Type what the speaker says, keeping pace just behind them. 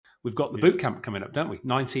we've got the boot camp coming up, don't we?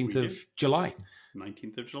 19th We of do. July.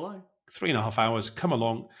 19th of July. 3.5 hours. Come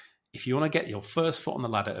along. If you want to get your first foot on the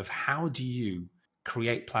ladder of how do you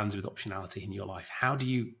create plans with optionality in your life? How do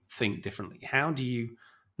you think differently? How do you,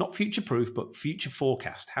 not future-proof, but future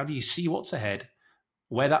forecast? How do you see what's ahead,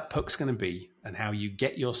 where that puck's going to be, and how you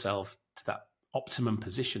get yourself to that optimum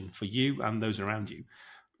position for you and those around you?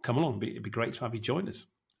 Come along. It'd be great to have you join us.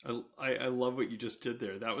 I love what you just did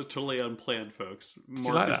there. That was totally unplanned, folks. like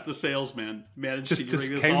Marcus, that? the salesman, managed to bring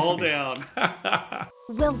this came to all me. down.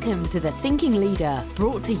 Welcome to The Thinking Leader,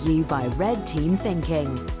 brought to you by Red Team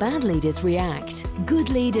Thinking. Bad leaders react, good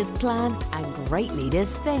leaders plan, and great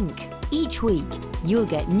leaders think. Each week, you'll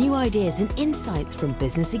get new ideas and insights from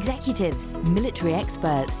business executives, military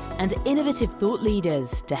experts, and innovative thought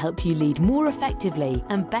leaders to help you lead more effectively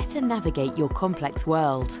and better navigate your complex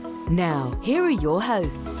world. Now, here are your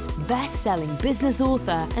hosts, best-selling business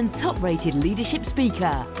author and top-rated leadership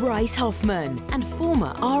speaker, Bryce Hoffman, and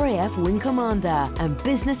former RAF Wing Commander and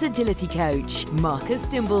business agility coach, Marcus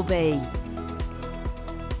Dimbleby.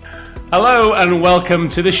 Hello and welcome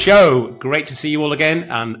to the show. Great to see you all again,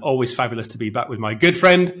 and always fabulous to be back with my good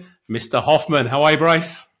friend, Mr. Hoffman. How are you,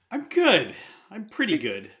 Bryce? I'm good. I'm pretty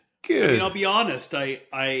good. Good. I mean, I'll be honest.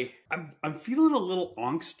 I'm feeling a little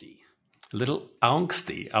angsty. A little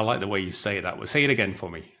angsty. I like the way you say that. Well, say it again for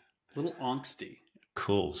me. A little angsty.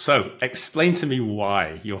 Cool. So, explain to me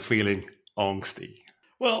why you're feeling angsty.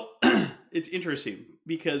 Well, it's interesting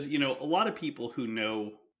because, you know, a lot of people who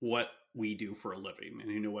know what we do for a living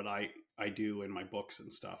and who know what I do in my books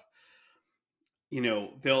and stuff, you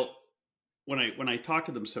know, when I talk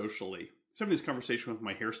to them socially, some of this conversation with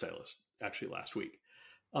my hairstylist actually last week.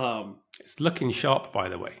 It's looking sharp, by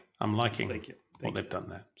the way. I'm liking Thank you. what they've done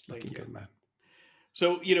there. It's looking good, man.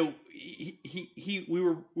 So, you know,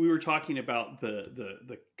 we were talking about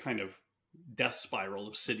the kind of death spiral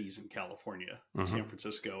of cities in California, San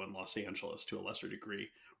Francisco and Los Angeles to a lesser degree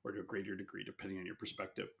or to a greater degree, depending on your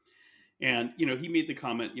perspective. And, you know, he made the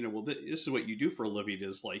comment, you know, well, this is what you do for a living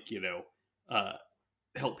is like, you know,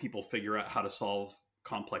 help people figure out how to solve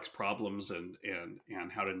complex problems and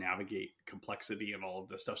how to navigate complexity and all of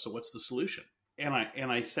this stuff. So what's the solution? And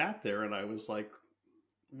I sat there and I was like,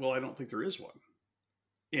 well, I don't think there is one.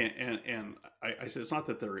 And I said, it's not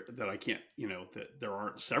that I can't, you know, that there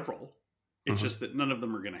aren't several. It's just that none of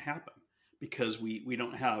them are going to happen because we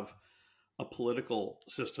don't have a political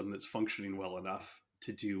system that's functioning well enough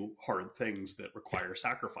to do hard things that require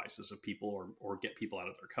sacrifices of people or get people out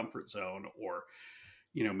of their comfort zone or,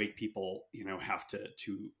 you know, make people, you know, have to,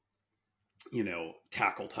 you know,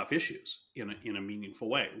 tackle tough issues in a meaningful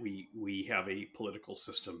way. We have a political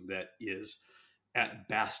system that is at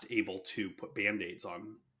best able to put Band-Aids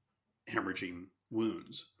on hemorrhaging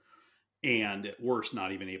wounds and at worst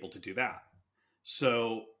not even able to do that.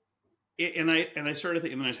 So, and I started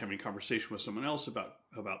thinking, and then I was having a conversation with someone else about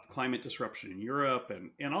climate disruption in Europe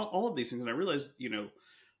and all of these things. And I realized, you know,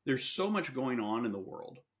 there's so much going on in the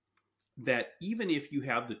world that even if you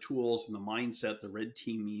have the tools and the mindset, the red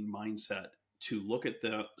teaming mindset to look at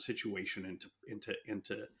the situation and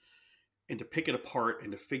to pick it apart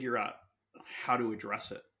and to figure out how to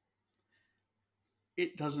address it,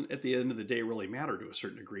 it doesn't at the end of the day really matter to a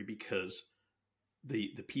certain degree because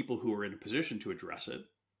the people who are in a position to address it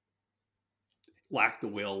lack the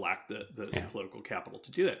will, lack the political capital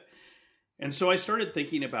to do it. And so I started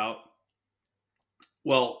thinking about,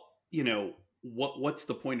 well, you know, what's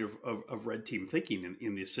the point of red team thinking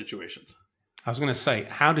in these situations? I was going to say,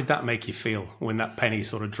 how did that make you feel when that penny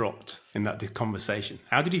sort of dropped in that conversation?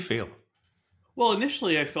 How did you feel? Well,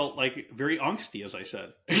 initially I felt like very angsty, as I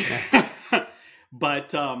said.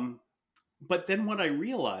 But then what I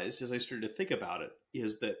realized as I started to think about it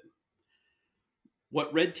is that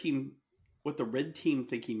what the red team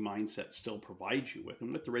thinking mindset still provides you with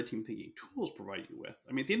and what the red team thinking tools provide you with.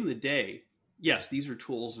 I mean, at the end of the day, yes, these are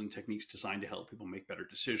tools and techniques designed to help people make better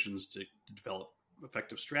decisions, to develop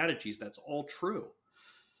effective strategies. That's all true.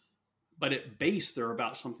 But at base, they're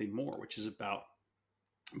about something more, which is about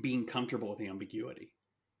being comfortable with ambiguity,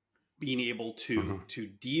 being able to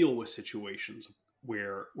deal with situations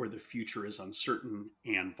where the future is uncertain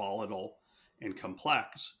and volatile and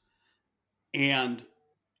complex. And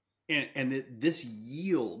that this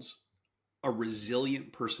yields a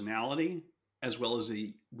resilient personality as well as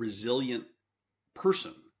a resilient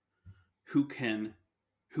person who can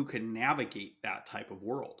navigate that type of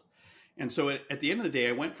world. And so at the end of the day,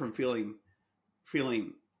 I went from feeling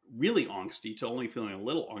really angsty to only feeling a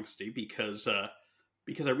little angsty because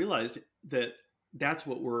I realized that that's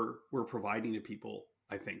what we're providing to people,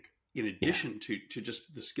 I think, in addition to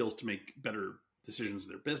just the skills to make better decisions in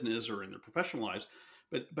their business or in their professional lives,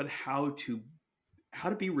 but how to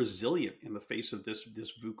be resilient in the face of this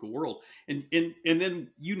VUCA world. And then,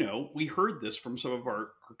 we heard this from some of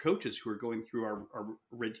our coaches who are going through our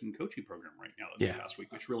Red Team coaching program right now this past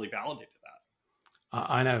week, which really validated that.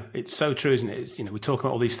 I know. It's so true, isn't it? It's, we talk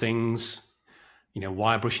about all these things,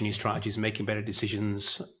 wire brushing new strategies, making better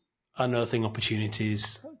decisions, unearthing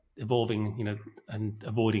opportunities, evolving, and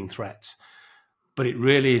avoiding threats. But it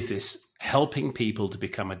really is this helping people to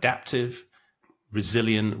become adaptive,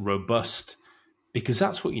 resilient, robust, because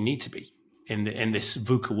that's what you need to be in this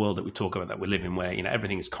VUCA world that we talk about, that we live in, where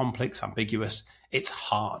everything is complex, ambiguous, it's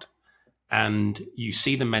hard. And you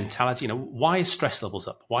see the mentality, why is stress levels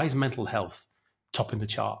up? Why is mental health topping the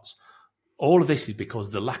charts? All of this is because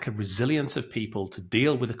of the lack of resilience of people to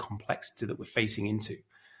deal with the complexity that we're facing into.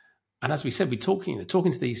 And as we said, we're talking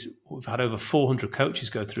to these, we've had over 400 coaches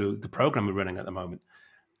go through the program we're running at the moment.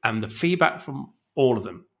 And the feedback from all of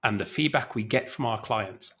them, and the feedback we get from our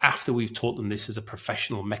clients after we've taught them this as a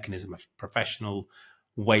professional mechanism, a professional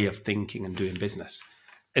way of thinking and doing business,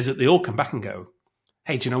 is that they all come back and go,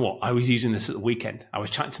 hey, do you know what? I was using this at the weekend. I was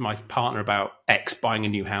chatting to my partner about X, buying a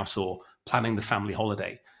new house or planning the family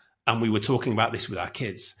holiday. And we were talking about this with our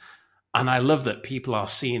kids. And I love that people are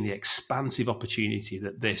seeing the expansive opportunity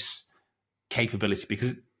that this capability,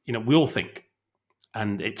 because, we all think,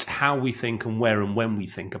 and it's how we think and where and when we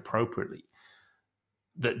think appropriately,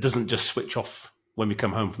 that doesn't just switch off when we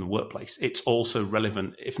come home from the workplace. It's also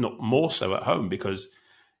relevant, if not more so, at home, because,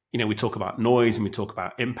 we talk about noise and we talk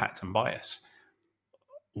about impact and bias.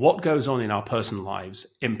 What goes on in our personal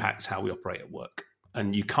lives impacts how we operate at work.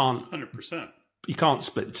 And you can't 100%. You can't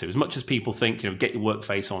split the two. As much as people think, get your work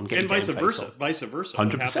face on, get and your vice game versa. face on. Vice versa. 100%.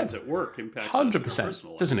 What happens at work impacts 100%, us in our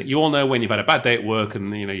personal life. doesn't it? You all know when you've had a bad day at work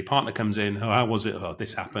and your partner comes in, oh, how was it? Oh,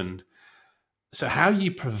 this happened. So how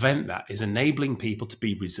you prevent that is enabling people to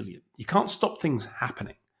be resilient. You can't stop things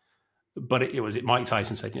happening. But it was Mike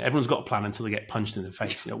Tyson said, everyone's got a plan until they get punched in the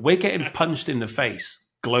face. We're getting punched in the face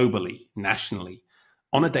globally, nationally,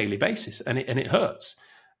 on a daily basis, and it hurts.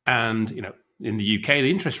 And in the UK,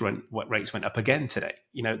 the interest rates went up again today.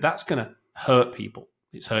 That's going to hurt people.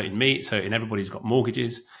 It's hurting me. It's hurting everybody who's got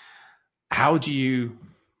mortgages. How do you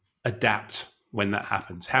adapt when that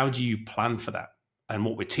happens? How do you plan for that? And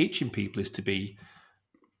what we're teaching people is to be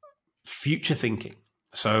future thinking.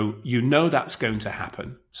 So that's going to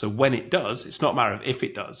happen. So when it does, it's not a matter of if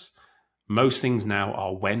it does. Most things now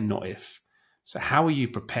are when, not if. So how are you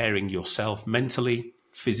preparing yourself mentally,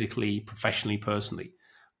 physically, professionally, personally?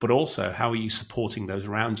 But also, how are you supporting those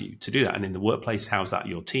around you to do that? And in the workplace, how's that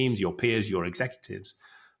your teams, your peers, your executives?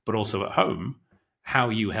 But also at home, how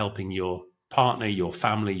are you helping your partner, your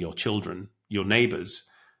family, your children, your neighbors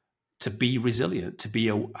to be resilient, to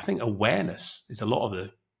be, I think awareness is a lot of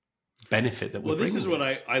the benefit that we're bringing. Well, this is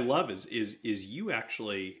what I love is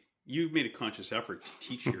you've made a conscious effort to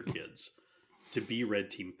teach your kids to be red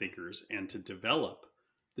team thinkers and to develop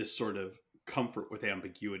this sort of comfort with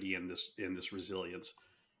ambiguity and this resilience,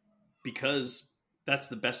 because that's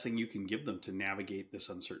the best thing you can give them to navigate this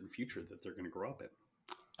uncertain future that they're going to grow up in.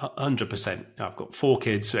 100%. I've got 4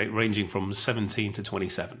 kids ranging from 17 to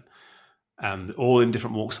 27, and all in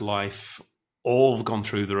different walks of life, all have gone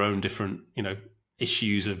through their own different,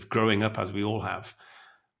 issues of growing up, as we all have.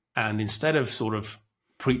 And instead of sort of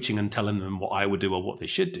preaching and telling them what I would do or what they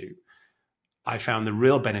should do, I found the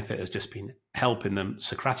real benefit has just been helping them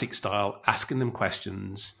Socratic style, asking them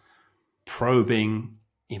questions, probing,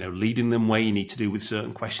 leading them where you need to do with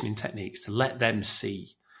certain questioning techniques to let them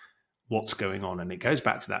see what's going on. And it goes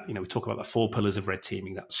back to that, we talk about the 4 pillars of red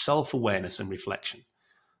teaming, that self-awareness and reflection,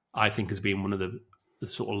 I think has been one of the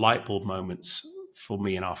sort of light bulb moments for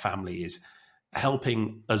me and our family, is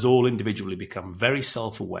helping us all individually become very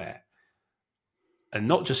self-aware, and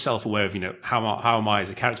not just self-aware of, how am I as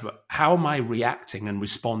a character, but how am I reacting and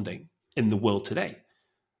responding in the world today?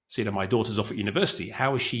 So, my daughter's off at university.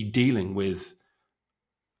 How is she dealing with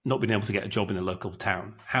not being able to get a job in the local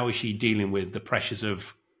town? How is she dealing with the pressures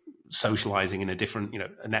of socializing in a different,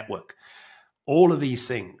 a network? All of these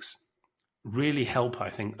things really help, I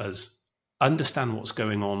think, us understand what's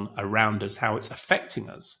going on around us, how it's affecting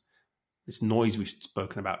us, this noise we've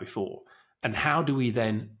spoken about before, and how do we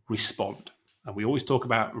then respond? And we always talk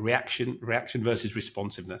about reaction versus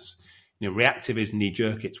responsiveness. Reactive is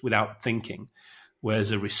knee-jerk, it's without thinking,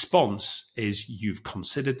 whereas a response is you've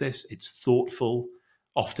considered this, it's thoughtful,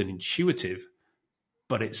 often intuitive,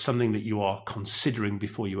 but it's something that you are considering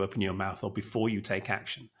before you open your mouth or before you take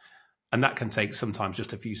action. And that can take sometimes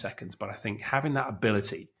just a few seconds. But I think having that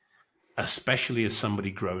ability, especially as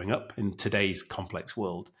somebody growing up in today's complex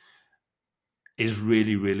world, is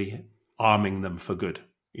really, really arming them for good.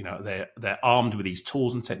 They're armed with these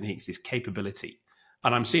tools and techniques, this capability.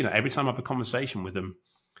 And I'm seeing that every time I have a conversation with them,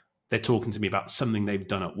 they're talking to me about something they've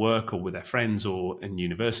done at work or with their friends or in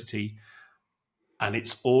university. And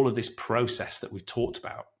it's all of this process that we've talked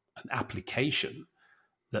about, an application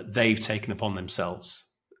that they've taken upon themselves.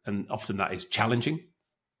 And often that is challenging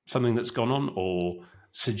something that's gone on or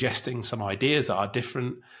suggesting some ideas that are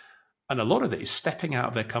different. And a lot of it is stepping out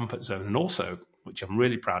of their comfort zone and also, which I'm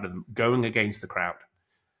really proud of them, going against the crowd,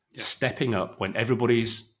 stepping up when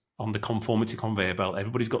everybody's on the conformity conveyor belt,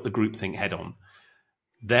 everybody's got the groupthink head on.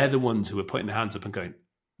 They're the ones who are putting their hands up and going,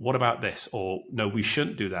 what about this? Or no, we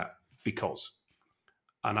shouldn't do that because.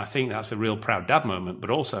 And I think that's a real proud dad moment,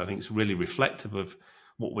 but also I think it's really reflective of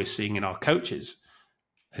what we're seeing in our coaches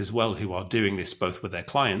as well, who are doing this both with their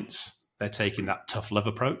clients. They're taking that tough love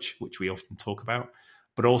approach, which we often talk about,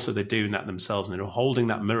 but also they're doing that themselves and they're holding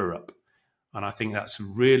that mirror up. And I think that's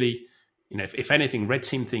really, if anything, red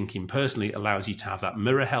team thinking personally allows you to have that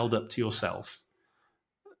mirror held up to yourself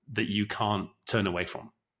that you can't turn away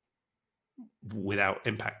from without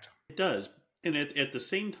impact. It does. And at the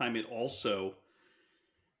same time, it also,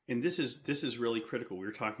 and this is really critical. We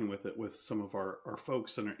were talking with some of our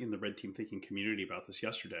folks in the Red Team Thinking community about this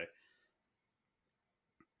yesterday.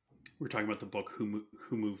 We were talking about the book, Who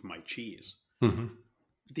Moved My Cheese? Mm-hmm.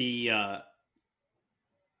 The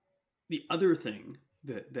other thing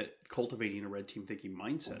that cultivating a red team thinking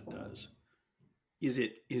mindset does is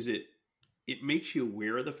it makes you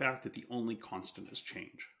aware of the fact that the only constant is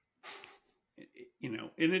change.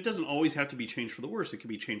 And it doesn't always have to be change for the worse. It can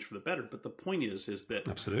be change for the better. But the point is that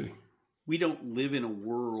absolutely, we don't live in a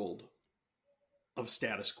world of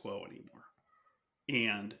status quo anymore.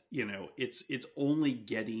 And, it's only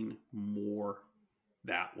getting more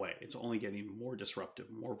that way. It's only getting more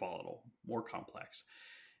disruptive, more volatile, more complex.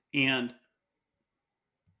 And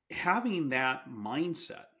having that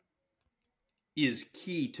mindset is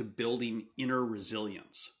key to building inner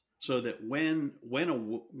resilience, so that when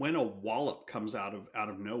a wallop comes out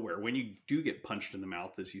of nowhere, when you do get punched in the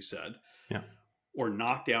mouth, as you said, or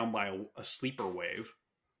knocked down by a sleeper wave,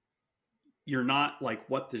 you're not like,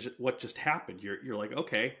 what just happened? You're like,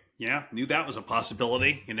 okay, yeah, knew that was a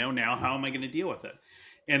possibility. Now how am I going to deal with it?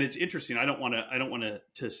 And it's interesting. I don't want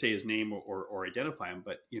to say his name or identify him,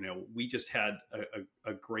 but we just had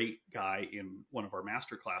a great guy in one of our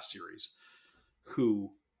masterclass series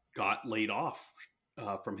who got laid off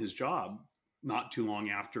from his job not too long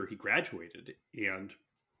after he graduated, and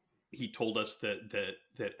he told us that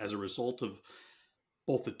as a result of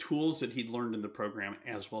both the tools that he'd learned in the program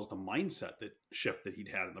as well as the mindset shift that he'd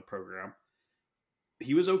had in the program,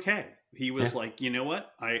 he was okay. He was like, you know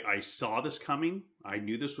what? I saw this coming. I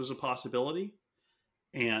knew this was a possibility.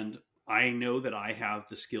 And I know that I have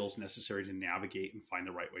the skills necessary to navigate and find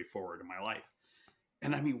the right way forward in my life.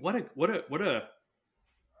 And I mean, what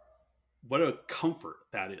a comfort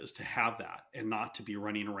that is to have that and not to be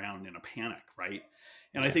running around in a panic. Right.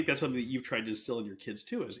 And I think that's something that you've tried to instill in your kids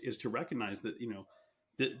too, is to recognize that,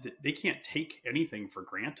 they can't take anything for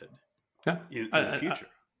granted in the future.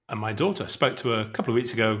 And my daughter, spoke to her a couple of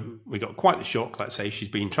weeks ago. We got quite the shock. Let's say she's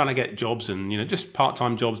been trying to get jobs and, just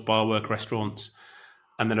part-time jobs, bar work, restaurants.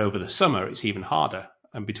 And then over the summer, it's even harder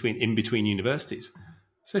and in between universities.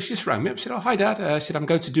 So she just rang me up and said, "Oh, hi, Dad." I said, "I'm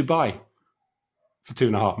going to Dubai for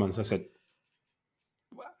 2.5 months." I said,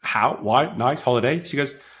 "How? Why? Nice holiday?" She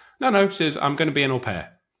goes, No. She says, "I'm going to be an au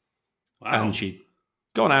pair." Wow. And she'd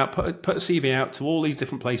gone out, put a CV out to all these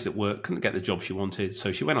different places at work, couldn't get the job she wanted.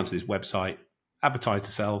 So she went onto this website, advertised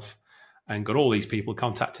herself, and got all these people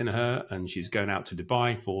contacting her. And she's going out to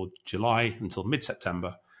Dubai for July until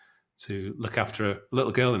mid-September to look after a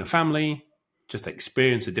little girl and a family, just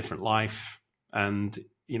experience a different life and,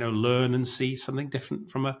 learn and see something different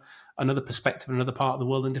from another perspective, another part of the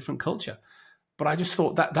world and different culture. But I just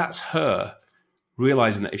thought that's her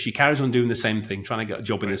realizing that if she carries on doing the same thing, trying to get a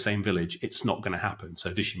job in the same village, it's not going to happen.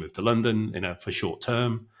 So does she move to London for short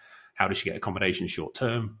term? How does she get accommodation short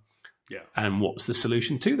term? Yeah. And what's the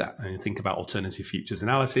solution to that? And think about alternative futures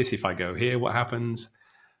analysis. If I go here, what happens?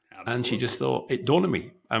 Absolutely. And she just thought, it dawned on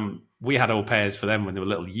me. We had au pairs for them when they were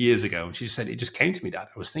little years ago. And she said, it just came to me, Dad.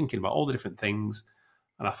 I was thinking about all the different things.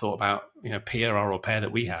 And I thought about, Pia, our au pair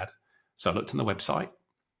that we had. So I looked on the website.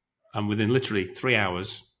 And within literally 3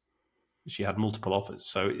 hours, she had multiple offers.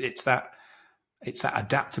 So it's that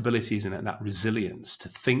adaptability, isn't it? That resilience to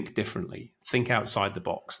think differently, think outside the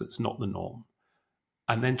box. That's not the norm.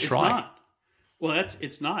 And then try. It's not. Well,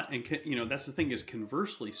 it's not. And, that's the thing is,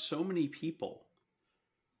 conversely, so many people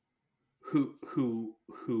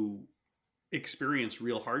who experience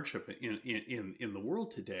real hardship in the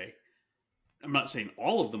world today I'm not saying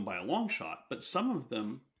all of them by a long shot, but some of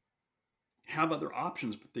them have other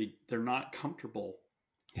options, but they're not comfortable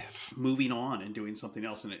moving on and doing something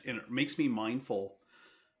else. And it makes me mindful.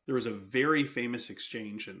 There was a very famous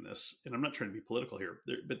exchange in this, and I'm not trying to be political here,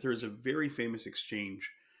 but there's a very famous exchange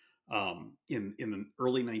in the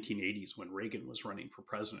early 1980s when Reagan was running for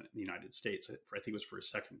president in the United States. I think it was for his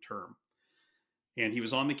second term. And he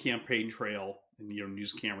was on the campaign trail, and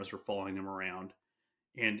news cameras were following him around.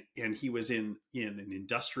 And he was in an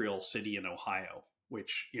industrial city in Ohio,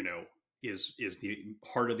 which is the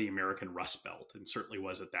heart of the American Rust Belt, and certainly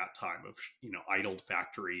was at that time, of idled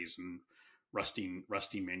factories and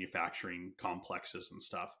rusting manufacturing complexes and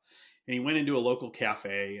stuff. And he went into a local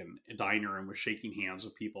cafe and a diner and was shaking hands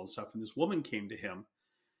with people and stuff. And this woman came to him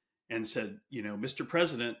and said, Mr.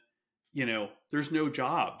 President, there's no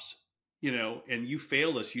jobs, and you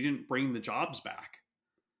failed us. You didn't bring the jobs back.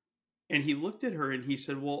 And he looked at her and he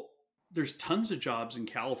said, well, there's tons of jobs in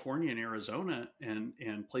California and Arizona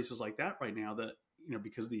and places like that right now that,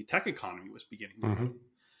 because the tech economy was beginning. Mm-hmm.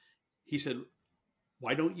 He said,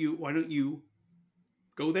 why don't you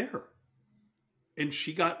go there? And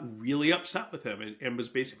she got really upset with him and was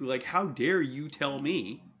basically like, how dare you tell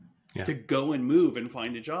me to go and move and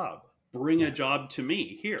find a job? Bring a job to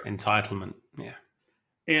me here. Entitlement. Yeah.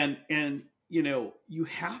 And you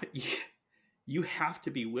have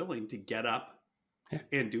to be willing to get up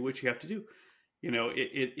and do what you have to do.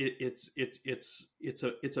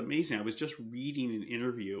 It's amazing. I was just reading an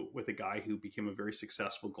interview with a guy who became a very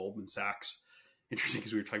successful Goldman Sachs. Interesting,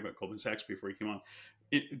 because we were talking about Goldman Sachs before he came on.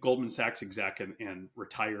 Goldman Sachs exec and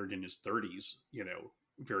retired in his 30s,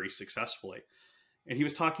 very successfully. And he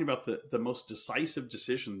was talking about the most decisive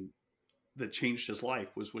decision that changed his life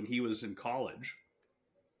was when he was in college.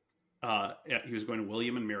 He was going to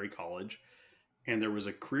William and Mary College, and there was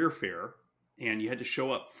a career fair, and you had to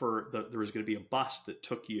show up there was going to be a bus that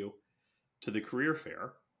took you to the career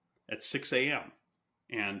fair at 6 a.m.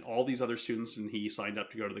 And all these other students, and he signed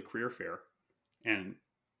up to go to the career fair. And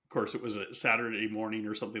of course it was a Saturday morning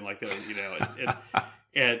or something like that,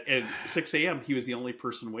 and 6 a.m. he was the only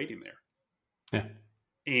person waiting there. Yeah.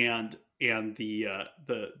 And he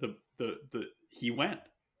went,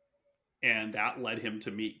 and that led him to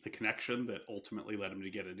meet the connection that ultimately led him to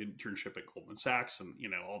get an internship at Goldman Sachs and,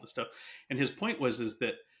 all this stuff. And his point was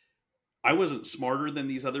that I wasn't smarter than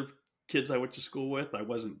these other kids I went to school with. I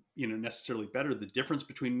wasn't, necessarily better. The difference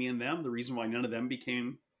between me and them, the reason why none of them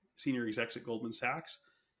became senior execs at Goldman Sachs,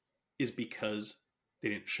 is because they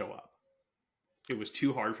didn't show up. It was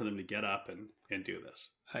too hard for them to get up and do this.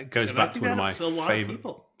 It goes back to one of my favorite.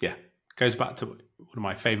 Yeah, goes back to one of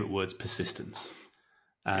my favorite words: persistence.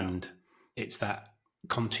 And it's that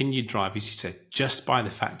continued drive, as you said, just by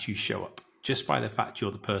the fact you show up, just by the fact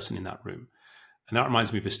you're the person in that room. And that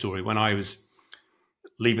reminds me of a story. When I was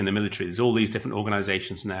leaving the military, there's all these different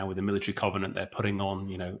organizations now with the military covenant. They're putting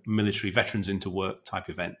on, military veterans into work type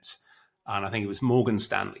events. And I think it was Morgan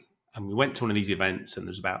Stanley. And we went to one of these events, and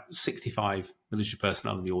there's about 65 military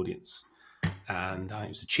personnel in the audience. And it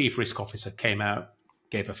was the chief risk officer came out,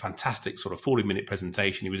 gave a fantastic sort of 40-minute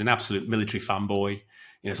presentation. He was an absolute military fanboy.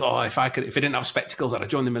 So, if I didn't have spectacles, I'd have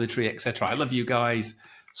joined the military, etc. I love you guys.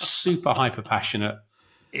 Super hyper passionate,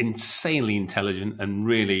 insanely intelligent, and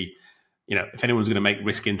really, if anyone's going to make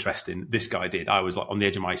risk interesting, this guy did. I was like on the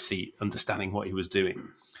edge of my seat, understanding what he was doing,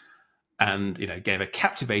 and gave a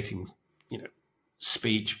captivating,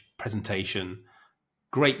 speech, presentation,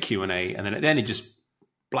 great Q&A, and then at the end he just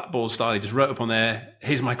blackboard style, he just wrote up on there,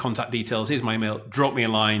 here's my contact details, here's my email, drop me a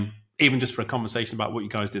line, even just for a conversation about what you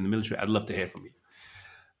guys do in the military. I'd love to hear from you.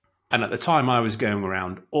 And at the time, I was going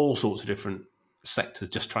around all sorts of different sectors,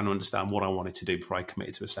 just trying to understand what I wanted to do before I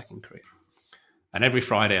committed to a second career. And every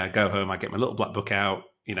Friday I go home, I get my little black book out,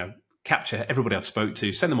 capture everybody I spoke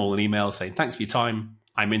to, send them all an email saying, thanks for your time,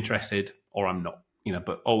 I'm interested, or I'm not,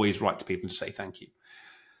 but always write to people to say thank you.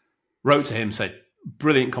 Wrote to him, said,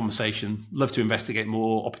 brilliant conversation, love to investigate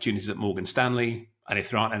more opportunities at Morgan Stanley. And if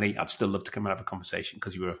there aren't any, I'd still love to come and have a conversation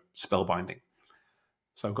because you were spellbinding.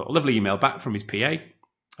 So I've got a lovely email back from his PA.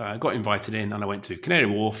 Got invited in, and I went to Canary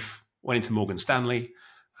Wharf, went into Morgan Stanley,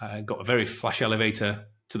 got a very flash elevator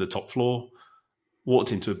to the top floor,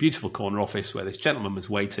 walked into a beautiful corner office where this gentleman was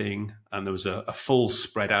waiting, and there was a full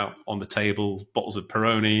spread out on the table, bottles of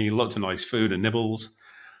Peroni, lots of nice food and nibbles.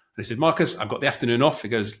 And he said, Marcus, I've got the afternoon off. He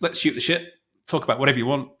goes, let's shoot the shit, talk about whatever you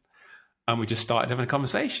want. And we just started having a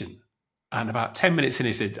conversation. And about 10 minutes in,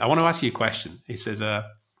 he said, I want to ask you a question. He says, how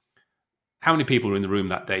many people were in the room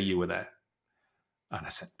that day you were there? And I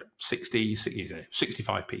said,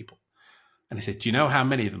 65 people. And he said, do you know how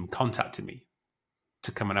many of them contacted me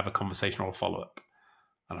to come and have a conversation or a follow-up?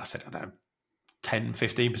 And I said, I don't know, 10,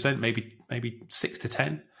 15%, maybe 6 to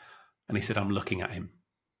 10. And he said, I'm looking at him.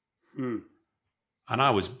 Mm. And I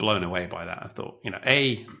was blown away by that. I thought,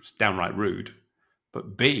 A, it's downright rude,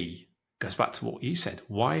 but B, goes back to what you said.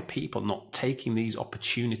 Why are people not taking these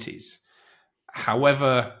opportunities,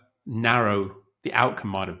 however narrow the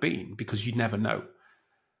outcome might have been? Because you never know.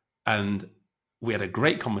 And we had a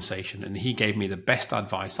great conversation, and he gave me the best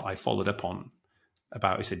advice that I followed up on.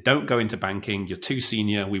 He said, don't go into banking. You're too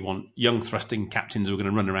senior. We want young thrusting captains who are going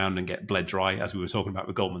to run around and get bled dry, as we were talking about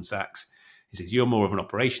with Goldman Sachs. He says, you're more of an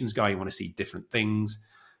operations guy. You want to see different things.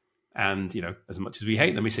 And, as much as we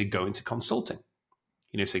hate them, we say, go into consulting.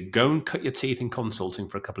 So go and cut your teeth in consulting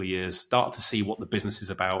for a couple of years, start to see what the business is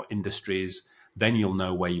about, industries, then you'll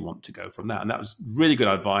know where you want to go from that. And that was really good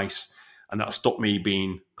advice. And that stopped me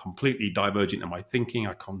being completely divergent in my thinking.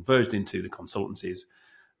 I converged into the consultancies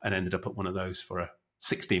and ended up at one of those for a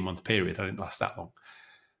 16-month period. I didn't last that long.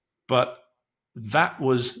 But that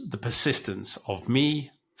was the persistence of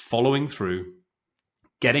me following through,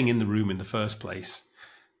 getting in the room in the first place,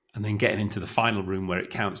 and then getting into the final room where it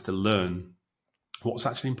counts to learn what's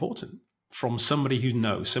actually important from somebody who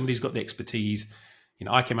knows, somebody who's got the expertise.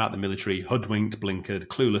 I came out of the military, hoodwinked, blinkered,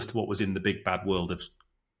 clueless to what was in the big bad world of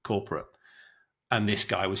corporate. And this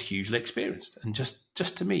guy was hugely experienced. And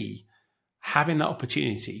just to me, having that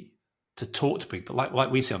opportunity to talk to people,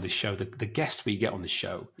 like we say on this show, the guests we get on this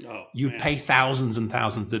show, you'd pay thousands and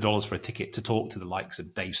thousands of dollars for a ticket to talk to the likes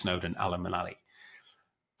of Dave Snowden, Alan Mulally.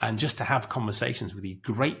 And just to have conversations with these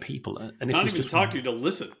great people. And if not even just talk to you, to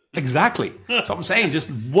listen. Exactly. So I'm saying just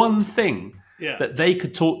one thing that they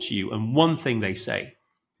could talk to you, and one thing they say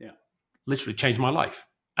literally changed my life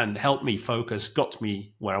and helped me focus, got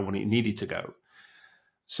me where I needed to go.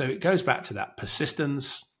 So it goes back to that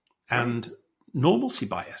persistence and normalcy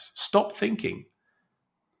bias. Stop thinking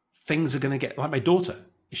things are going to get, like my daughter,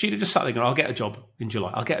 if she'd have just sat there going, I'll get a job in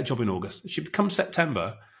July, I'll get a job in August. She'd come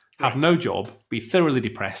September, have no job, be thoroughly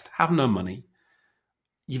depressed, have no money.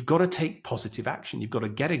 You've got to take positive action. You've got to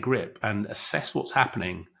get a grip and assess what's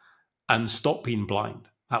happening and stop being blind.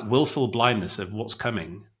 That willful blindness of what's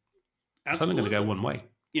coming. It's only going to go one way.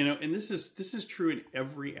 And this is true in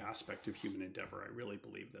every aspect of human endeavor. I really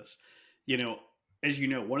believe this. As you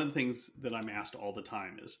know, one of the things that I'm asked all the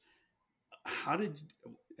time is, how did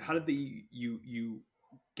you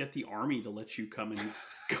get the Army to let you come and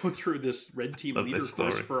go through this red team leader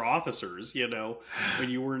course for officers, when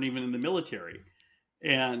you weren't even in the military?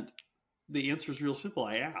 And the answer is real simple.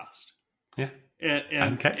 I asked. Yeah.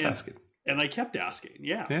 And kept asking. And I kept asking,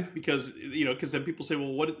 because then people say,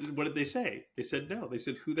 well, what did they say? They said no. They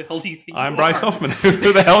said, who the hell do you think I'm Bryce Hoffman.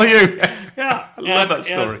 Who the hell are you? Yeah, I love that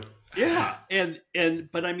story.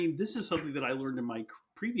 But I mean, this is something that I learned in my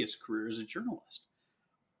previous career as a journalist.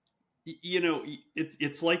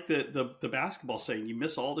 It's like the basketball saying: you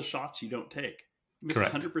miss all the shots you don't take. You miss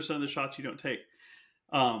 100% of the shots you don't take.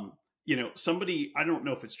 Somebody, I don't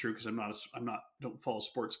know if it's true because don't follow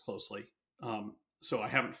sports closely. So I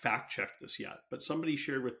haven't fact checked this yet, but somebody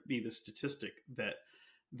shared with me the statistic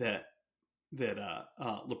that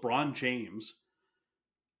LeBron James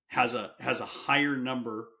has a higher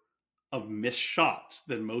number of missed shots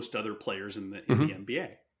than most other players in the NBA,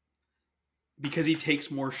 because he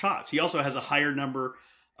takes more shots. He also has a higher number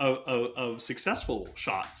of successful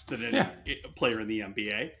shots than any player in the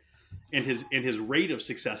NBA, and his rate of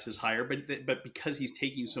success is higher. But because he's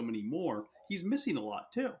taking so many more, he's missing a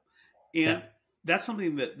lot too, and that's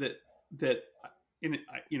something that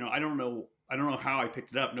I don't know how I picked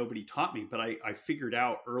it up. Nobody taught me, but I figured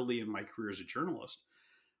out early in my career as a journalist,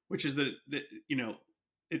 which is that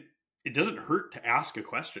it doesn't hurt to ask a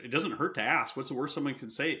question. It doesn't hurt to ask, what's the worst someone can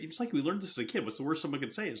say? It's like we learned this as a kid. What's the worst someone can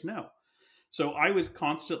say is no. So I was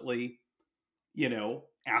constantly,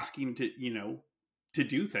 asking to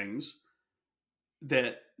do things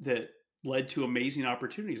that led to amazing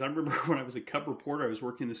opportunities. I remember when I was a cub reporter, I was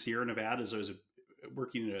working in the Sierra Nevadas. I was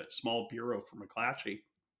working in a small bureau for McClatchy,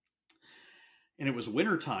 and it was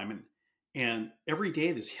wintertime, and every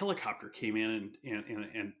day this helicopter came in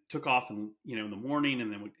and took off, and in the morning,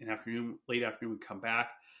 and then in afternoon, late afternoon, would come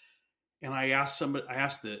back. And I asked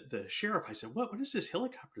the sheriff, I said, what is this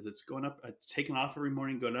helicopter that's going up, taking off every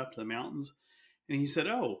morning, going up to the mountains? And he said,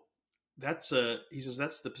 that's the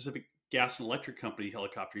Pacific Gas and Electric Company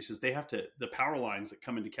helicopter. He says the power lines that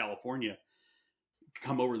come into California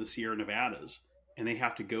come over the Sierra Nevadas, and they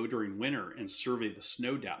have to go during winter and survey the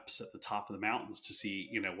snow depths at the top of the mountains to see,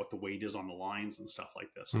 what the weight is on the lines and stuff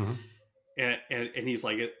like this. Mm-hmm. And he's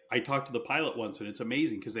like, I talked to the pilot once, and it's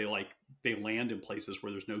amazing because they land in places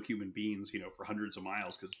where there's no human beings, for hundreds of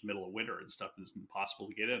miles, because it's the middle of winter and stuff, and it's impossible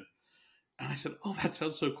to get in. And I said, that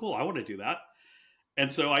sounds so cool. I want to do that.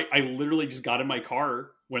 And so I literally just got in my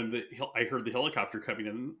car when I heard the helicopter coming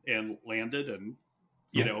in and landed, and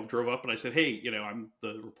you know, drove up, and I said, hey, you know, I'm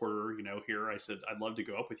the reporter, you know, here. I said, I'd love to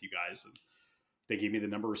go up with you guys. And they gave me the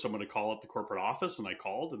number of someone to call at the corporate office, and I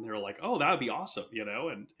called, and they were like, oh, that would be awesome, you know.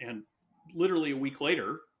 And literally a week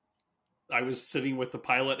later, I was sitting with the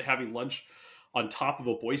pilot having lunch on top of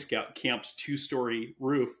a Boy Scout camp's 2-story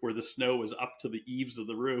roof where the snow was up to the eaves of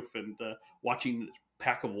the roof, and watching a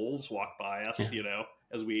pack of wolves walk by us, you know,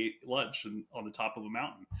 as we ate lunch and on the top of a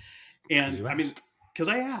mountain. And I mean, because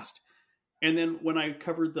I asked. And then when I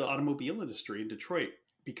covered the automobile industry in Detroit,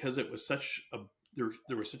 because it was such a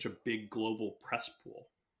there was such a big global press pool,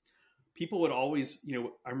 people would always, you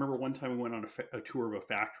know, I remember one time we went on a tour of a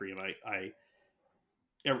factory, and I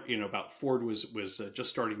you know, about Ford was just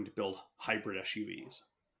starting to build hybrid SUVs,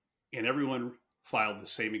 and everyone filed the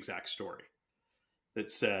same exact story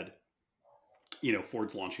that said, you know,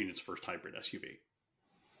 Ford's launching its first hybrid SUV.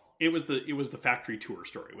 It was the factory tour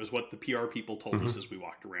story. It was what the PR people told us as we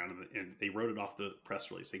walked around, and they wrote it off the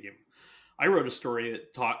press release they gave them. I wrote a story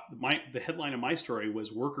that the headline of my story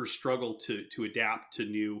was "Workers Struggle to Adapt to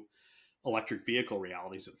New Electric Vehicle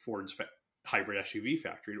Realities at Ford's Hybrid SUV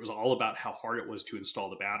Factory." It was all about how hard it was to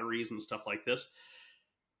install the batteries and stuff like this.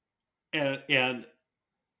 And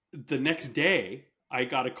the next day, I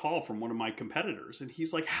got a call from one of my competitors, and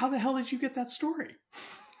he's like, "How the hell did you get that story?"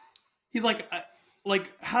 He's like,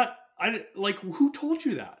 who told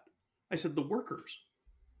you that? I said, the workers.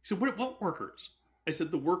 He said, what workers? I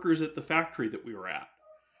said, the workers at the factory that we were at.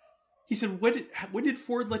 He said, when did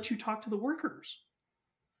Ford let you talk to the workers?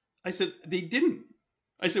 I said, they didn't.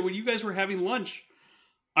 I said, when you guys were having lunch,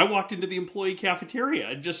 I walked into the employee cafeteria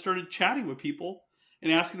and just started chatting with people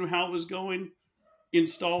and asking them how it was going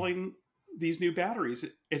installing these new batteries.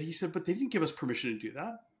 And he said, but they didn't give us permission to do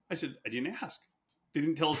that. I said, I didn't ask. They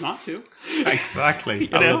didn't tell us not to. Exactly.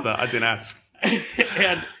 I love that. I didn't ask.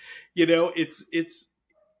 And, you know,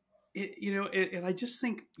 you know, and I just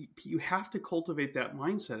think you have to cultivate that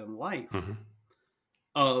mindset in life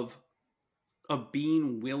of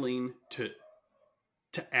being willing to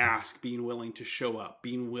ask, being willing to show up,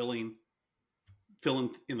 being willing, fill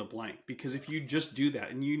in the blank. Because if you just do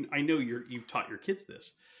that, and I know you've taught your kids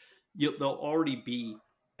this, they'll already be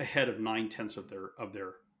ahead of 9/10 of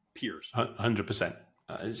their peers. 100%.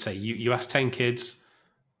 Say you ask 10 kids,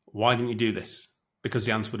 why didn't you do this? Because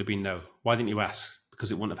the answer would have been no. Why didn't you ask?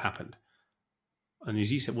 Because it wouldn't have happened. And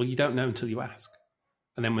as you said, well, you don't know until you ask.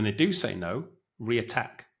 And then when they do say no,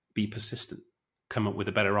 reattack, be persistent, come up with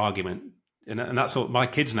a better argument. And that's what my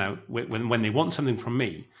kids now, when they want something from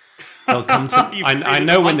me, they'll come to I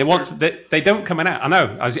know when they want they don't come in out. I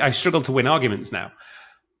know I struggle to win arguments now,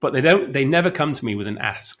 but they never come to me with an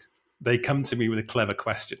ask. They come to me with a clever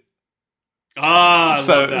question.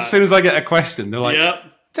 So as soon as I get a question, they're like,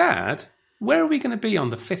 Dad, where are we going to be on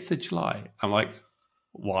the 5th of July? I'm like,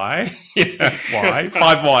 why? Why?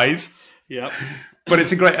 5 whys. Yep. But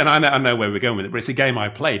it's a great, and I know where we're going with it, but it's a game I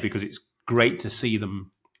play because it's great to see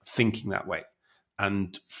them thinking that way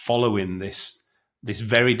and following this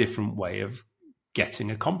very different way of getting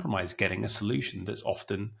a compromise, getting a solution that's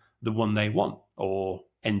often the one they want or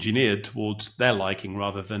engineered towards their liking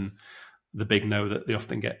rather than the big no that they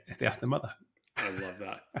often get if they ask their mother. I love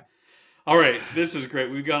that. All right, this is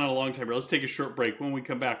great. We've gone on a long time here. Let's take a short break. When we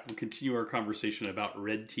come back, we'll continue our conversation about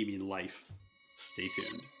red teaming life. Stay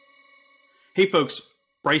tuned. Hey, folks,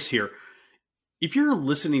 Bryce here. If you're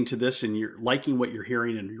listening to this and you're liking what you're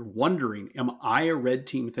hearing and you're wondering, am I a red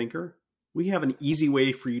team thinker? We have an easy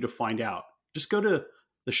way for you to find out. Just go to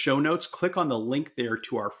the show notes, click on the link there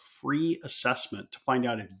to our free assessment to find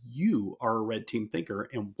out if you are a red team thinker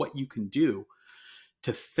and what you can do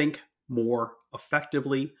to think more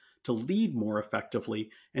effectively, to lead more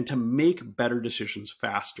effectively, and to make better decisions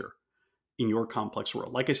faster in your complex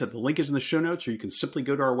world. Like I said, the link is in the show notes, or you can simply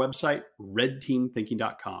go to our website,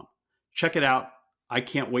 redteamthinking.com. Check it out. I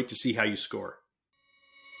can't wait to see how you score.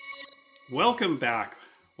 Welcome back.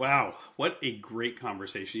 Wow, what a great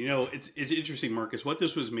conversation. You know, it's interesting, Marcus. What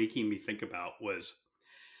this was making me think about was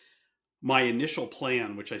my initial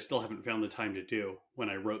plan, which I still haven't found the time to do when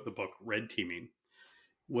I wrote the book Red Teaming,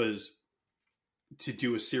 was to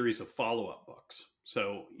do a series of follow-up books.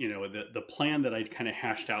 So, you know, the plan that I'd kind of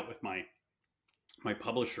hashed out with my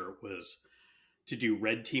publisher was to do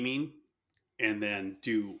Red Teaming and then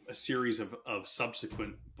do a series of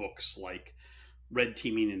subsequent books like Red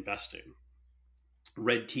Teaming Investing,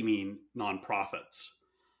 Red Teaming Nonprofits.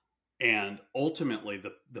 And ultimately,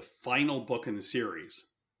 the final book in the series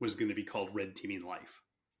was going to be called Red Teaming Life.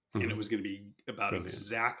 Mm-hmm. And it was going to be about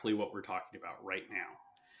exactly what we're talking about right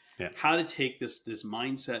now. how to take this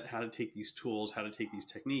mindset, how to take these tools, how to take these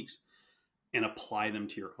techniques and apply them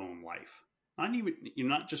to your own life.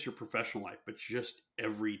 Not just your professional life, but just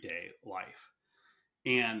everyday life.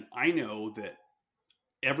 And I know that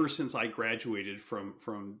ever since I graduated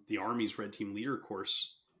from the Army's Red Team Leader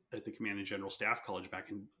course at the Command and General Staff College back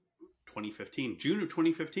in 2015, June of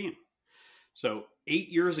 2015. So 8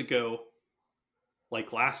 years ago,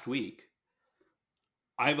 like last week,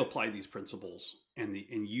 I've applied these principles and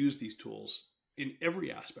used these tools in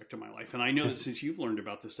every aspect of my life. And I know that since you've learned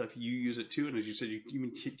about this stuff, you use it too. And as you said, you've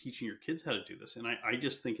been teaching your kids how to do this. And I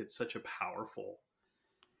just think it's such a powerful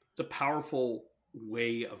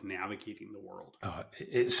way of navigating the world. Oh,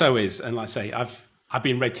 it so is. And like I say, I've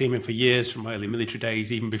been red teaming for years, from my early military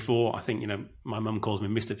days, even before. I think, my mum calls me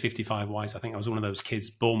Mr. 55 Wise. I think I was one of those kids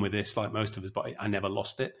born with this, like most of us, but I never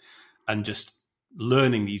lost it. And just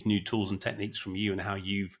learning these new tools and techniques from you and how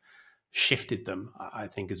you've shifted them, I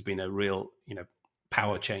think has been a real,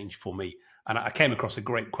 power change for me. And I came across a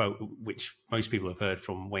great quote, which most people have heard,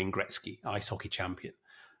 from Wayne Gretzky, ice hockey champion.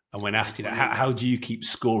 And when asked, how do you keep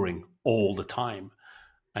scoring all the time?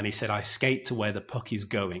 And he said, I skate to where the puck is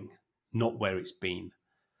going, not where it's been.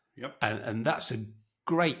 Yep. And that's a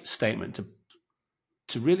great statement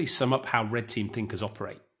to really sum up how Red Team thinkers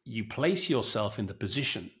operate. You place yourself in the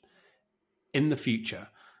position in the future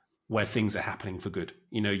where things are happening for good.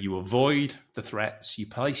 You avoid the threats, you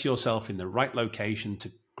place yourself in the right location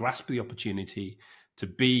to grasp the opportunity, to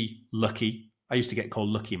be lucky. I used to get called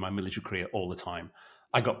lucky in my military career all the time.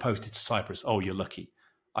 I got posted to Cyprus. Oh, you're lucky.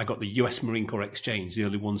 I got the US Marine Corps Exchange, the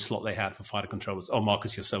only one slot they had for fighter controllers. Oh,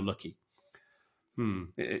 Marcus, you're so lucky.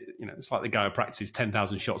 It's like the guy who practices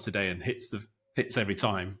 10,000 shots a day and hits every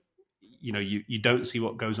time. You don't see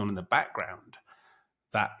what goes on in the background.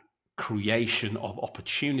 That creation of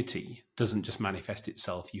opportunity doesn't just manifest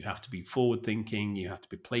itself. You have to be forward thinking. You have to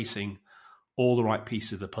be placing all the right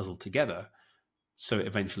pieces of the puzzle together so it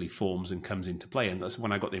eventually forms and comes into play. And that's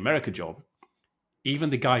when I got the America job.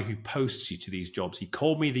 Even the guy who posts you to these jobs, he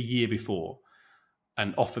called me the year before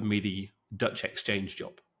and offered me the Dutch exchange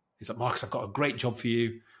job. He's like, Marcus, I've got a great job for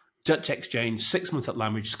you. Dutch exchange, 6 months at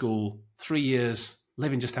language school, 3 years,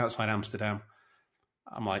 living just outside Amsterdam.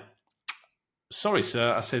 I'm like, sorry,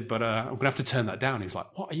 sir. I said, but I'm going to have to turn that down. He was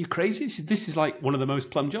like, what, are you crazy? This is like one of the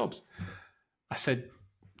most plum jobs. I said,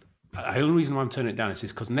 the only reason why I'm turning it down is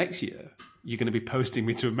because next year you're going to be posting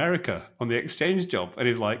me to America on the exchange job. And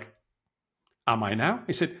he was like, am I now?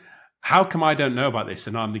 He said, how come I don't know about this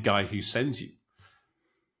and I'm the guy who sends you?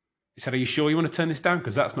 He said, are you sure you want to turn this down?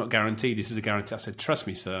 Because that's not guaranteed. This is a guarantee. I said, trust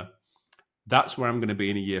me, sir. That's where I'm going to be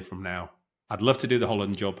in a year from now. I'd love to do the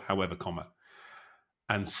Holland job, however,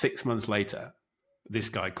 And 6 months later, this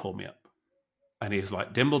guy called me up. And he was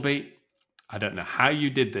like, Dimbleby, I don't know how you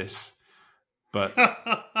did this, but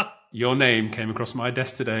your name came across my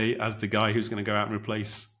desk today as the guy who's going to go out and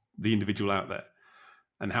replace the individual out there.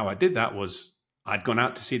 And how I did that was I'd gone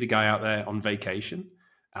out to see the guy out there on vacation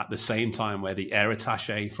at the same time where the air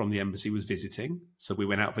attaché from the embassy was visiting. So we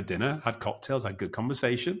went out for dinner, had cocktails, had good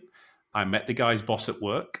conversation. I met the guy's boss at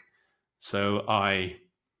work. So I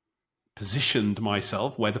positioned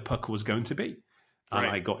myself where the puck was going to be. And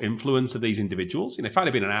I got influence of these individuals. If I'd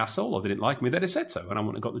have been an asshole or they didn't like me, they'd have said so and I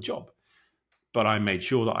wouldn't have got the job. But I made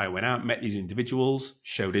sure that I went out, met these individuals,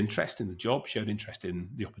 showed interest in the job, showed interest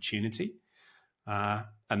in the opportunity. And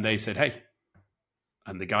they said, hey.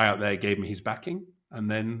 And the guy out there gave me his backing. And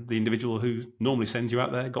then the individual who normally sends you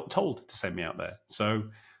out there got told to send me out there. So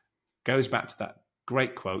goes back to that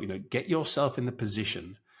great quote, get yourself in the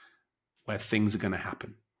position where things are going to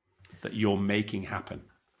happen, that you're making happen.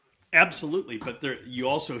 Absolutely. But you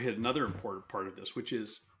also hit another important part of this, which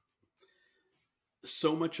is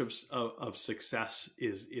so much of success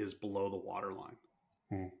is below the waterline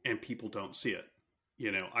and people don't see it.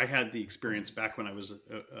 I had the experience back when I was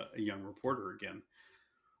a young reporter again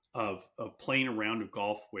of playing a round of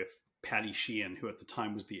golf with Patty Sheehan, who at the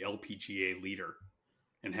time was the LPGA leader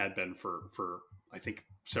and had been for I think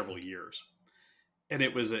several years. And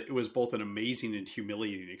it was both an amazing and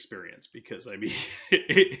humiliating experience because I'm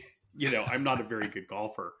not a very good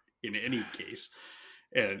golfer in any case.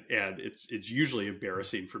 And it's usually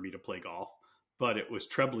embarrassing for me to play golf, but it was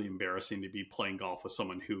trebly embarrassing to be playing golf with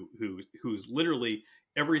someone who's literally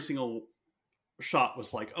every single shot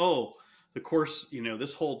was like, oh, the course,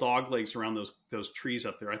 this whole dog legs around those trees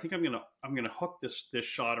up there. I think I'm gonna hook this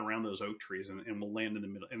shot around those oak trees and we'll land in the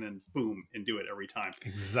middle and then boom and do it every time.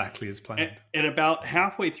 Exactly as planned. And about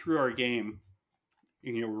halfway through our game,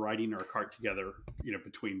 we're riding our cart together,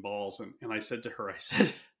 between balls, and I said to her, I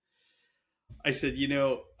said, I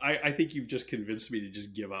think you've just convinced me to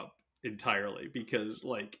just give up entirely because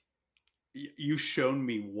you've shown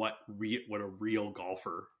me what a real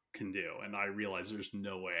golfer can do, and I realized there's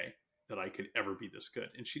no way that I could ever be this good.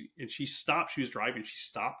 And she stopped. She was driving. She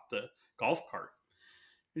stopped the golf cart,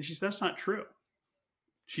 and she said, "That's not true."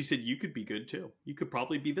 She said, "You could be good too. You could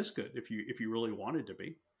probably be this good if you really wanted to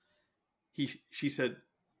be." She said,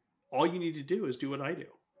 "All you need to do is do what I do."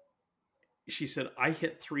 She said, "I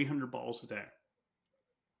hit 300 balls a day."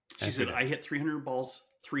 She said, "I hit 300 balls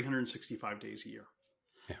 365 days a year."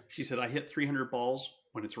 Yeah. She said, "I hit 300 balls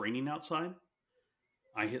when it's raining outside.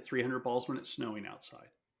 I hit 300 balls when it's snowing outside.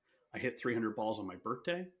 I hit 300 balls on my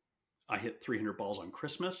birthday. I hit 300 balls on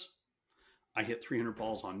Christmas. I hit 300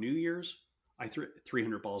 balls on New Year's. I hit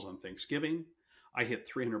 300 balls on Thanksgiving. I hit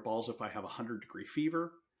 300 balls if I have 100-degree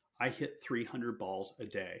fever. I hit 300 balls a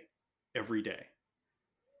day, every day."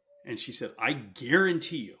 And she said, "I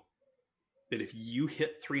guarantee you that if you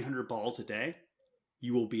hit 300 balls a day,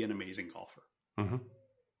 you will be an amazing golfer." Mm-hmm.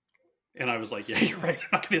 And I was like, "Yeah, you're right. I'm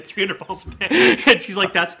not going to hit 300 balls a day." And she's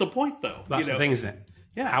like, "That's the point, though." That's the thing, isn't it?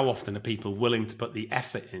 Yeah. How often are people willing to put the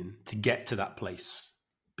effort in to get to that place?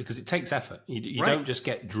 Because it takes effort. You don't just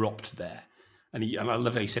get dropped there. And I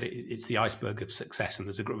love how you said it. It's the iceberg of success.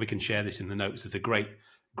 And we can share this in the notes. There's a great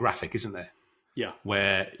graphic, isn't there? Yeah.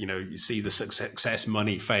 Where, you see the success,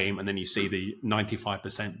 money, fame, and then you see the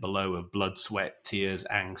 95% below of blood, sweat, tears,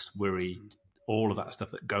 angst, worry, all of that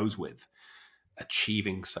stuff that goes with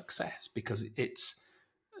achieving success. Because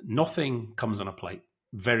nothing comes on a plate.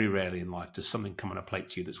 Very rarely in life does something come on a plate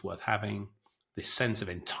to you that's worth having. This sense of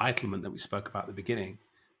entitlement that we spoke about at the beginning,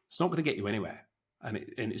 it's not going to get you anywhere. And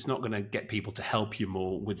it's not going to get people to help you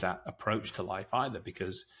more with that approach to life either.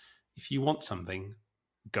 Because if you want something,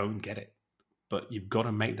 go and get it. But you've got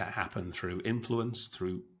to make that happen through influence,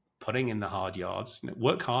 through putting in the hard yards.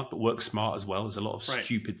 Work hard, but work smart as well. There's a lot of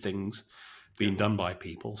stupid things being done by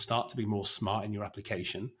people. Start to be more smart in your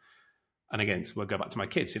application. And again, so we'll go back to my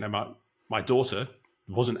kids. My daughter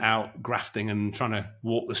wasn't out grafting and trying to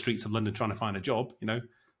walk the streets of London trying to find a job.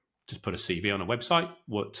 Just put a CV on a website,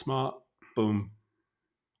 worked smart, boom,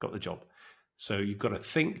 got the job. So you've got to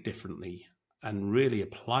think differently and really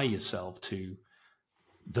apply yourself to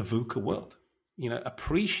the VUCA world.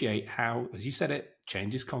 Appreciate how, as you said it,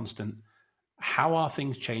 change is constant. How are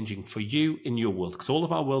things changing for you in your world? Because all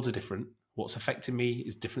of our worlds are different. What's affecting me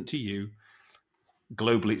is different to you.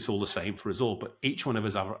 Globally, it's all the same for us all, but each one of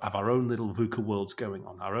us have our own little VUCA worlds going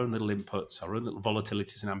on, our own little inputs, our own little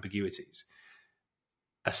volatilities and ambiguities.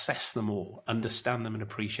 Assess them all, understand them and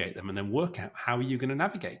appreciate them, and then work out how are you going to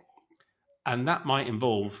navigate. And that might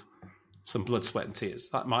involve some blood, sweat and tears.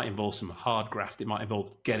 That might involve some hard graft. It might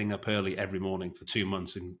involve getting up early every morning for 2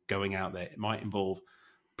 months and going out there. It might involve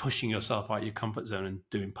pushing yourself out of your comfort zone and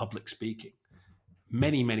doing public speaking.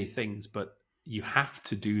 Many, many things, but you have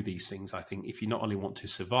to do these things, I think, if you not only want to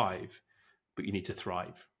survive, but you need to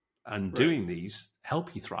thrive. And doing these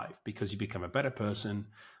help you thrive because you become a better person.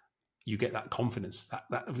 You get that confidence.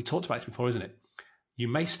 That we talked about this before, isn't it? You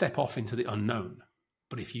may step off into the unknown,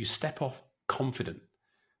 but if you step off confident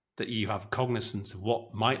that you have cognizance of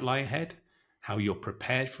what might lie ahead, how you're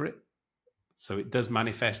prepared for it, so it does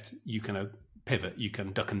manifest, you can pivot, you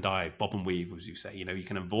can duck and dive, bob and weave, as you say, you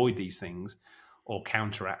can avoid these things or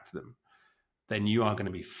counteract them. Then you are going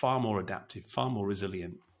to be far more adaptive, far more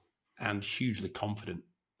resilient, and hugely confident.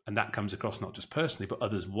 And that comes across not just personally, but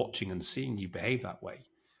others watching and seeing you behave that way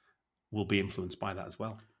will be influenced by that as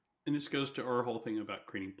well. And this goes to our whole thing about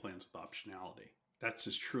creating plans with optionality. That's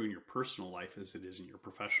as true in your personal life as it is in your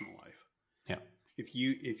professional life. Yeah. If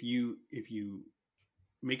you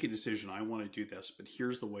make a decision, I want to do this, but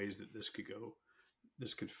here's the ways that this could go.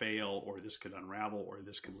 This could fail, or this could unravel, or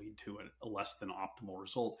this could lead to a less than optimal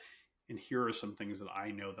result. And here are some things that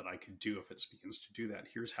I know that I could do if it begins to do that.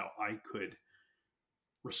 Here's how I could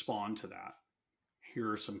respond to that.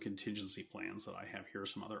 Here are some contingency plans that I have. Here are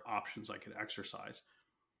some other options I could exercise.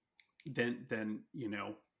 Then you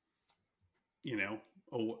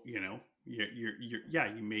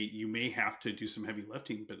may have to do some heavy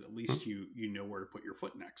lifting, but at least you know where to put your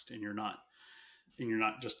foot next, and you're not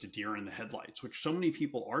just a deer in the headlights, which so many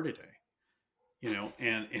people are today.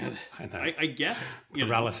 And I get it.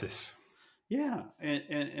 Paralysis. Yeah.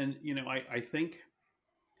 And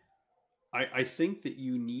I think that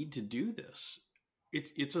you need to do this.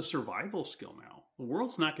 It's a survival skill now. The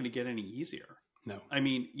world's not going to get any easier. No. I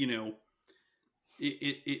mean,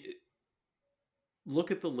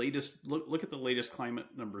 look at the latest climate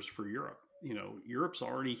numbers for Europe. Europe's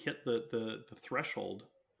already hit the threshold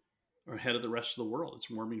ahead of the rest of the world. It's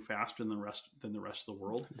warming faster than the rest of the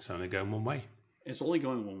world. It's only going one way. It's only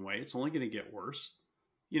going one way. It's only going to get worse.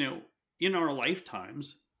 In our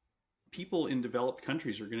lifetimes, people in developed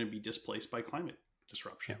countries are going to be displaced by climate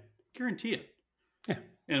disruption. Yeah. Guarantee it. Yeah.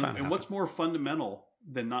 And what's more fundamental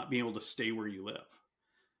than not being able to stay where you live?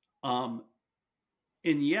 And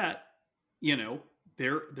yet,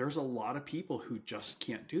 there's a lot of people who just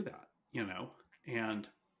can't do that,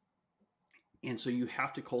 and so you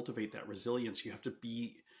have to cultivate that resilience. You have to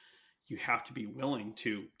be willing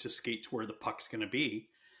to skate to where the puck's going to be.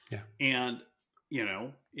 Yeah. And,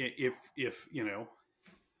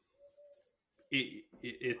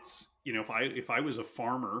 if I was a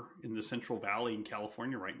farmer in the Central Valley in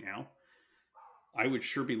California right now, I would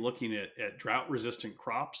sure be looking at drought resistant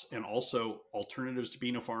crops and also alternatives to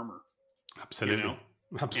being a farmer. Absolutely.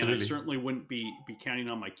 Absolutely. And I certainly wouldn't be counting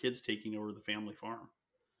on my kids taking over the family farm.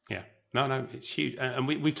 Yeah. No, it's huge. And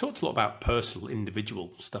we talked a lot about personal,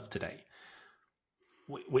 individual stuff today,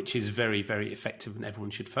 which is very, very effective and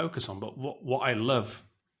everyone should focus on. But what I love,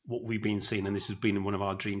 what we've been seeing, and this has been one of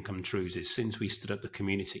our dream come trues, is since we stood up the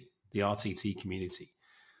community, the RTT community,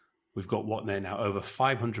 we've got now over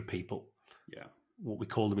 500 people. Yeah. What we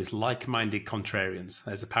call them is like-minded contrarians.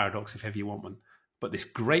 There's a paradox if ever you want one. But this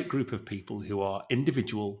great group of people who are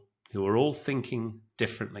individual, who are all thinking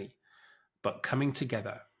differently, but coming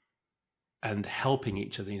together and helping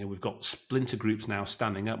each other. We've got splinter groups now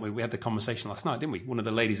standing up. We had the conversation last night, didn't we? One of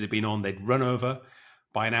the ladies had been on, they'd run over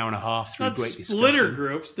by an hour and a half through Not great discussion. Splinter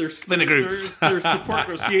groups. They're splinter groups. They're support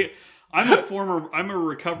groups. See, I'm a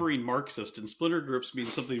recovering Marxist, and splinter groups mean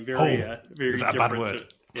something very is that different. a bad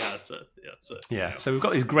word? Yeah. So we've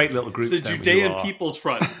got these great little groups. It's the Judean People's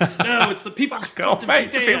Front. No, it's the People's Front of Judea.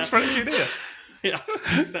 It's the People's Front of Judea. Yeah,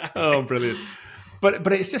 exactly. Oh, brilliant.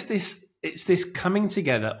 But it's just this coming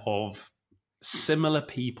together of similar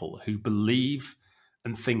people who believe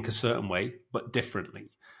and think a certain way, but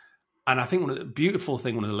differently. And I think one of the beautiful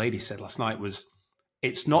thing one of the ladies said last night was,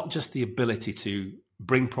 it's not just the ability to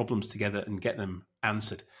bring problems together and get them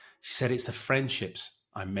answered. She said, it's the friendships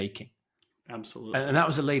I'm making. Absolutely. And that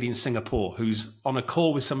was a lady in Singapore who's on a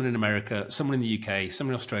call with someone in America, someone in the UK,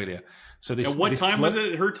 someone in Australia. So this. And what time was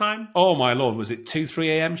it at her time? Oh my Lord, was it 2-3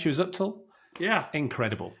 a.m. she was up till? Yeah,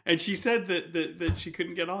 incredible. And she said that she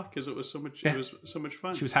couldn't get off because it was so much. Yeah. It was so much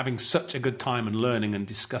fun. She was having such a good time and learning and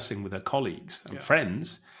discussing with her colleagues and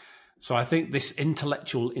friends. So I think this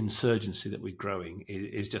intellectual insurgency that we're growing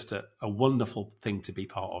is just a wonderful thing to be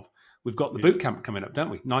part of. We've got the boot camp coming up, don't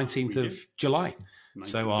we? 19th of July. 19th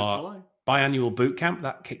so of our July. Biannual boot camp,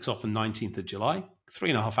 that kicks off on 19th of July.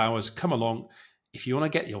 3.5 hours. Come along. If you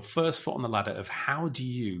want to get your first foot on the ladder of how do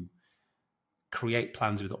you create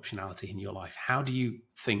plans with optionality in your life? How do you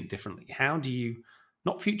think differently? How do you,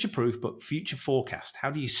 not future-proof, but future forecast?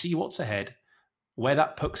 How do you see what's ahead, where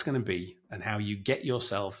that puck's going to be, and how you get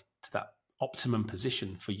yourself to that optimum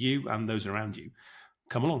position for you and those around you?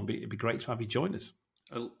 Come along. It'd be great to have you join us.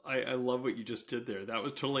 I love what you just did there. That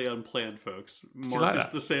was totally unplanned, folks. Marcus,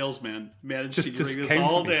 the salesman, managed to bring this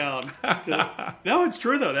all down. No, it's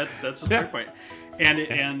true though. That's the start point.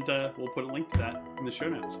 And we'll put a link to that in the show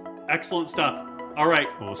notes. Excellent stuff. All right.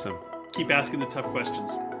 Awesome. Keep asking the tough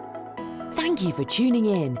questions. Thank you for tuning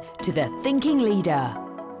in to The Thinking Leader.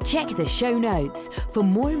 Check the show notes for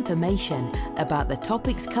more information about the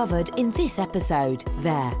topics covered in this episode.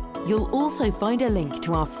 There, you'll also find a link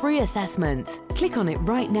to our free assessment. Click on it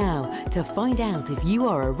right now to find out if you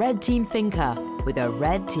are a Red Team thinker with a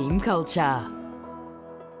Red Team culture.